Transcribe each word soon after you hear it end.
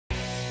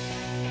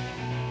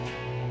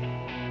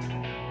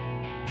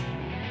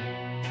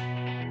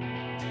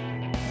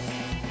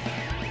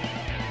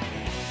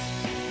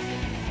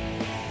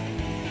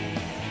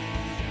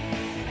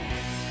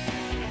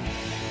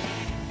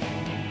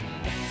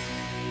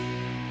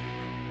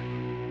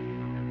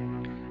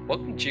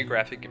Welcome to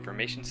Geographic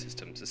Information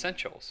Systems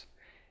Essentials.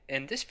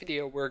 In this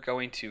video, we're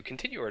going to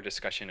continue our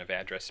discussion of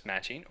address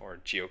matching, or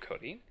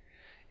geocoding.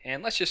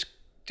 And let's just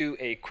do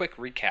a quick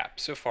recap.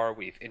 So far,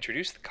 we've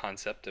introduced the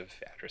concept of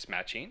address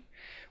matching.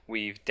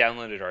 We've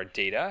downloaded our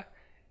data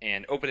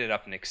and opened it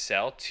up in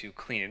Excel to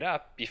clean it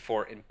up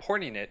before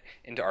importing it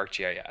into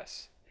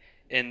ArcGIS.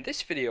 In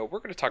this video, we're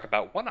going to talk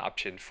about one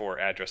option for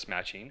address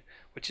matching,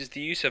 which is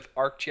the use of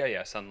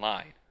ArcGIS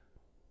Online.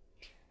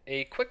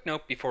 A quick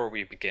note before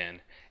we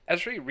begin.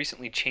 Esri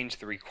recently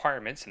changed the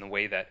requirements in the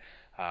way that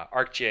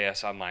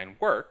ArcGIS Online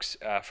works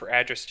for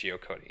address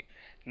geocoding.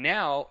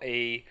 Now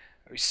a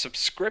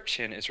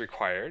subscription is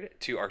required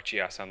to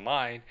ArcGIS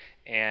Online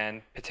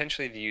and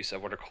potentially the use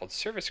of what are called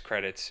service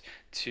credits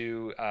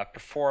to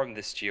perform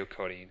this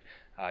geocoding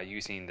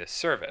using this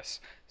service.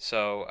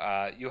 So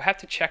you'll have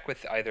to check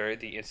with either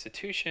the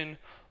institution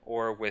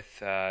or with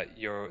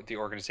the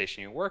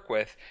organization you work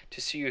with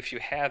to see if you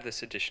have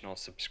this additional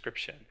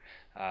subscription.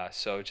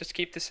 So just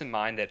keep this in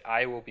mind that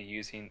I will be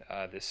using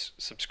this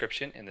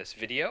subscription in this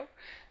video,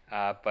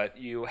 but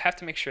you have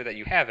to make sure that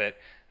you have it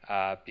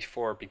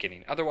before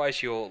beginning.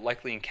 Otherwise, you'll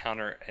likely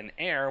encounter an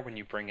error when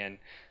you bring in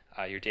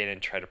your data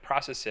and try to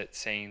process it,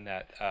 saying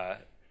that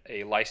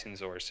a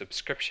license or a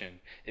subscription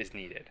is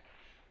needed.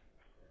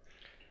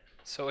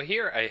 So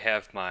here I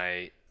have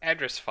my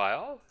address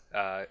file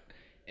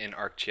in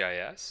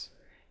ArcGIS,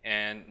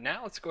 and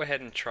now let's go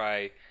ahead and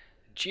try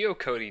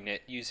geocoding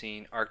it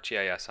using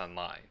ArcGIS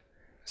Online.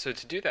 So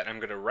to do that, I'm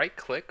going to right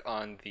click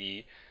on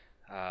the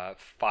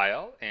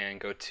file and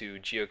go to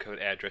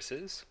geocode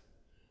addresses,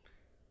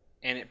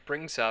 and it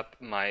brings up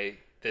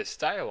this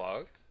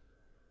dialog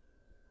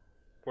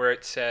where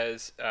it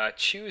says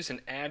choose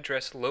an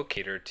address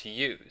locator to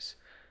use.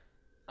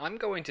 I'm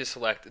going to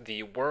select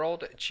the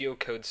World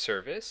Geocode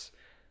Service,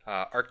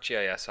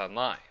 ArcGIS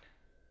Online.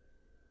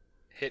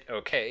 Hit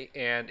OK,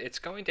 and it's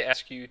going to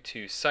ask you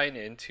to sign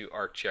in to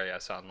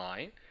ArcGIS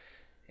Online,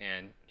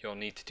 and you'll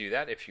need to do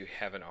that if you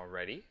haven't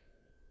already.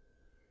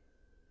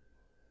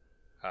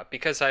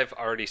 Because I've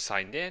already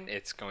signed in,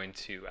 it's going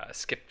to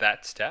skip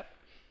that step.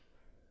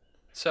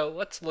 So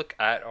let's look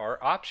at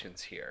our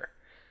options here.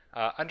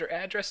 Under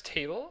Address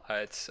Table,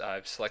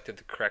 I've selected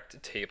the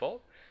correct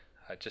table,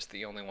 just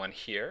the only one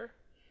here.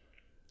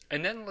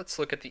 And then let's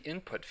look at the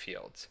input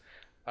fields.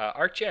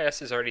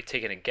 ArcGIS has already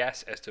taken a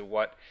guess as to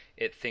what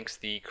it thinks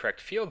the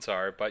correct fields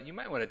are, but you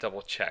might want to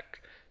double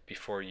check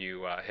before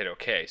you hit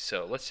OK.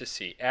 So let's just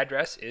see.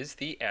 Address is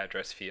the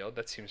address field.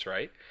 That seems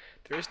right.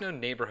 There is no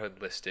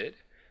neighborhood listed.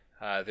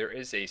 There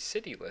is a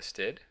city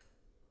listed.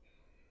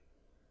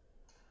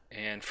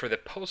 And for the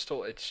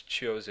postal, it's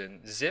chosen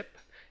zip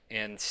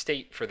and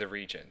state for the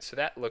region. So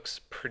that looks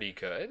pretty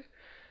good.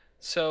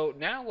 So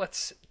now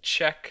let's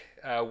check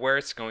where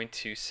it's going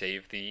to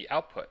save the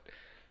output.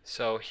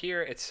 So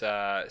here it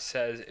says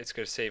it's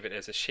going to save it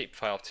as a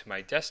shapefile to my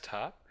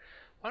desktop.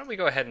 Why don't we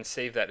go ahead and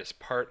save that as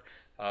part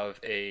of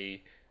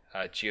a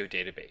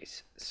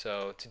geodatabase.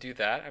 So to do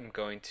that, I'm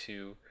going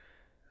to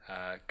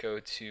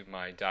go to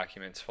my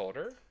Documents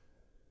folder.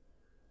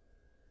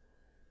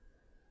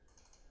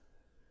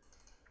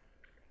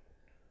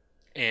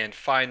 And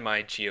find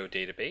my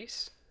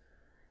geodatabase.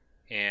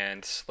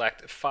 And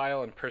select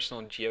File and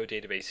Personal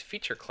Geodatabase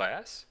Feature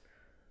Class.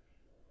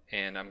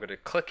 And I'm going to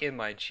click in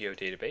my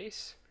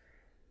geodatabase.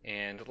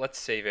 And let's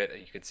save it.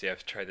 You can see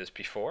I've tried this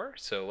before.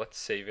 So let's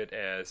save it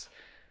as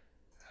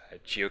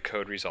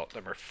geocode result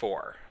number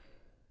 4.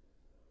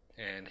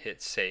 And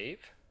hit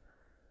save.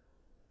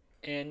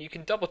 And you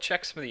can double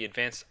check some of the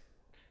advanced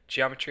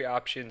geometry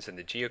options and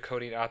the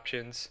geocoding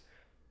options.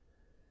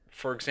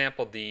 For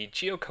example, the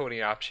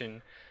geocoding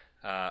option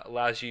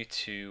allows you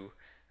to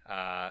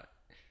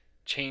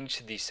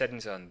change the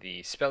settings on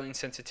the spelling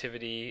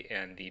sensitivity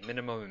and the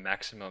minimum and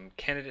maximum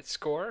candidate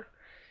score.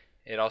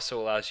 It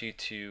also allows you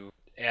to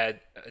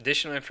add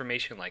additional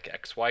information like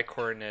XY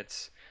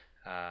coordinates,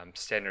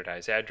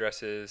 standardized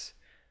addresses,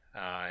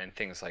 and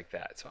things like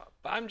that. So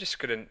I'm just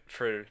going to,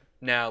 for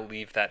now,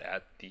 leave that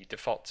at the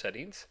default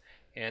settings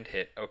and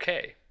hit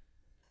OK.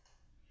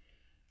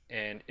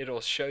 And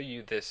it'll show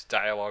you this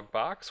dialog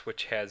box,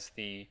 which has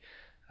the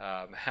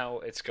how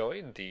it's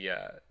going, the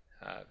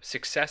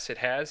success it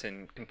has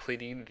in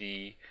completing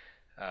the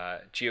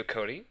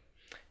geocoding.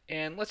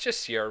 And let's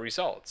just see our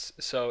results.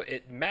 So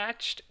it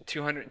matched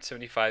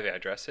 275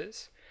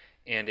 addresses,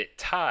 and it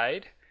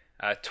tied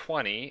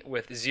 20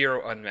 with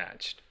 0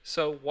 unmatched.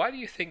 So why do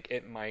you think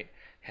it might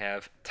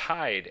have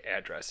tied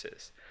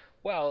addresses?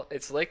 Well,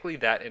 it's likely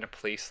that in a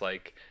place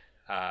like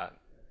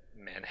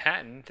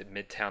Manhattan, the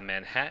Midtown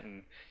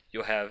Manhattan,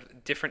 you'll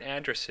have different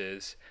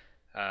addresses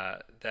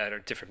that are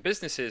different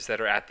businesses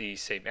that are at the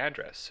same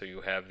address. So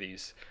you have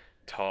these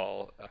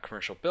tall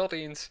commercial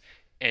buildings,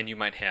 and you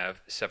might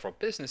have several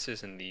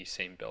businesses in the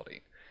same building.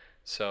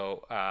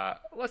 So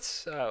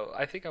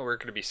I think we're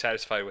going to be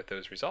satisfied with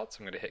those results.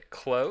 I'm going to hit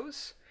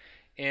close.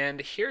 And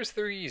here's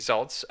the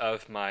results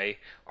of my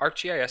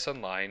ArcGIS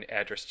Online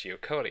address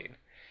geocoding.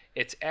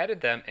 It's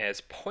added them as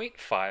point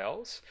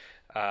files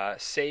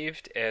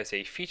saved as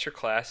a feature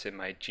class in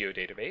my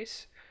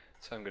geodatabase.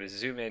 So I'm going to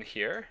zoom in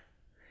here,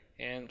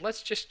 and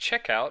let's just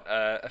check out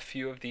a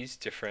few of these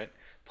different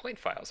point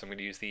files. I'm going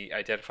to use the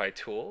identify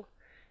tool,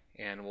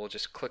 and we'll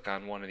just click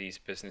on one of these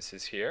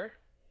businesses here,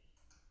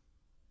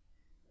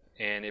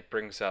 and it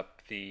brings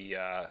up the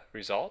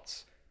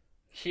results.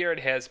 Here it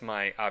has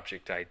my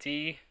object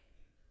ID.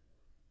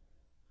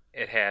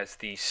 It has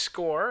the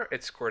score.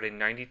 It scored a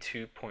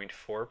 92.4%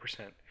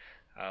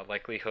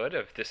 likelihood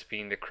of this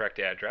being the correct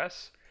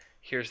address.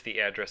 Here's the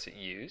address it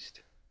used.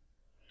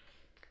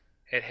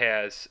 It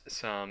has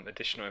some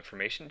additional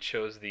information. It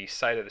shows the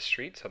side of the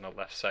street. It's on the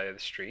left side of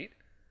the street.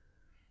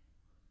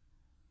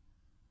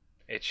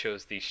 It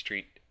shows the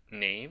street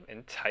name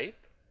and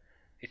type.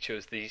 It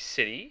shows the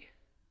city.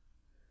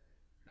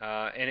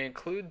 And it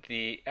includes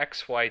the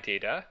XY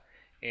data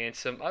and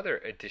some other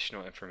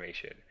additional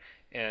information.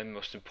 And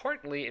most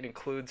importantly, it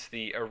includes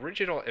the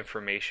original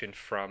information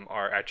from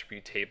our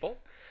attribute table,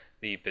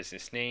 the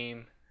business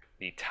name,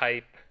 the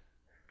type,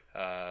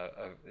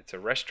 it's a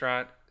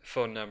restaurant,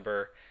 phone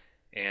number,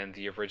 and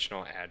the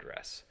original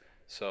address.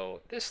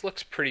 So this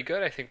looks pretty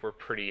good. I think we're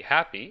pretty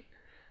happy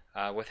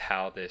with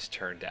how this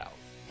turned out.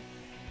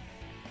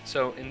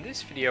 So in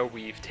this video,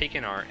 we've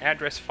taken our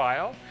address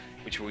file,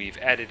 which we've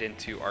added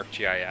into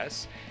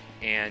ArcGIS,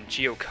 and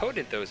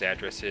geocoded those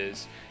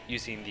addresses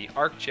using the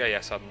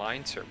ArcGIS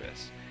Online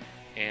service.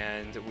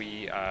 And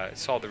we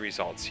saw the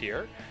results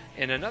here.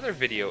 In another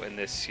video in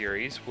this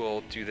series, we'll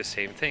do the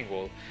same thing.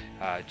 We'll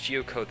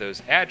geocode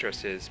those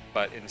addresses,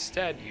 but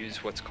instead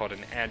use what's called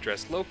an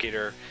address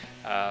locator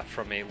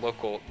from a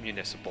local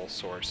municipal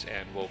source,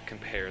 and we'll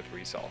compare the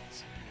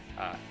results.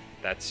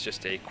 That's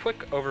just a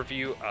quick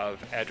overview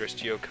of address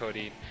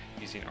geocoding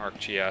using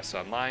ArcGIS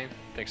Online.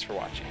 Thanks for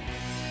watching.